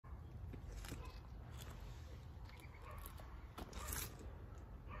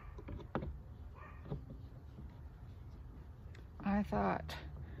I thought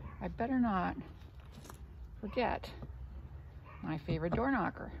I better not forget my favorite door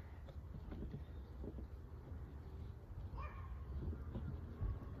knocker.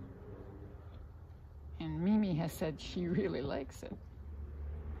 And Mimi has said she really likes it.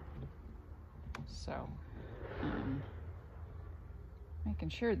 So, making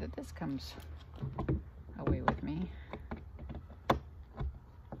sure that this comes away with me.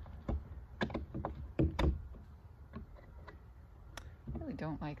 I really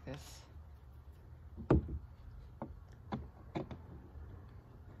don't like this.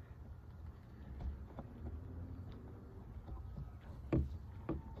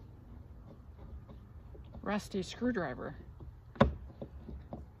 Rusty screwdriver. But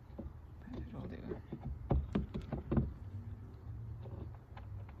it'll do.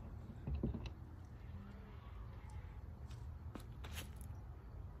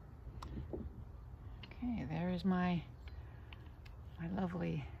 Okay, there's my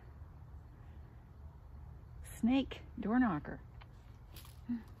lovely snake door knocker.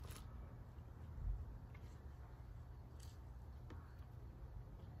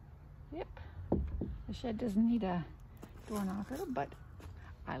 Yep. The shed doesn't need a door knocker, but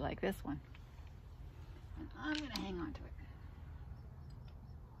I like this one. And I'm going to hang on to it.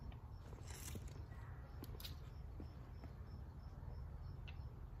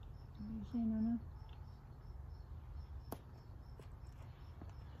 What do you say, Nana?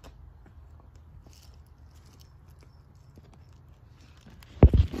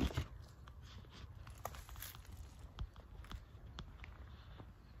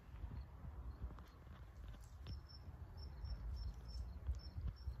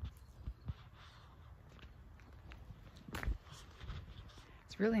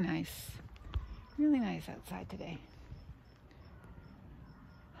 It's really nice outside today.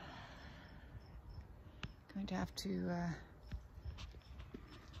 Going to have to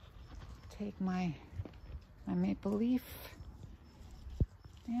take my maple leaf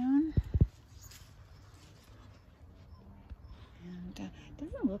down. And it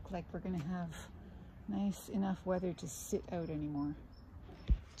doesn't look like we're going to have nice enough weather to sit out anymore.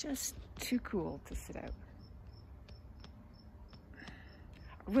 Just too cool to sit out.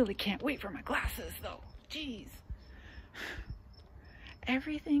 I really can't wait for my glasses though. Jeez.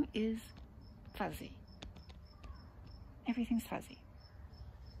 Everything is fuzzy. Everything's fuzzy.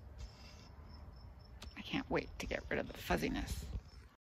 I can't wait to get rid of the fuzziness.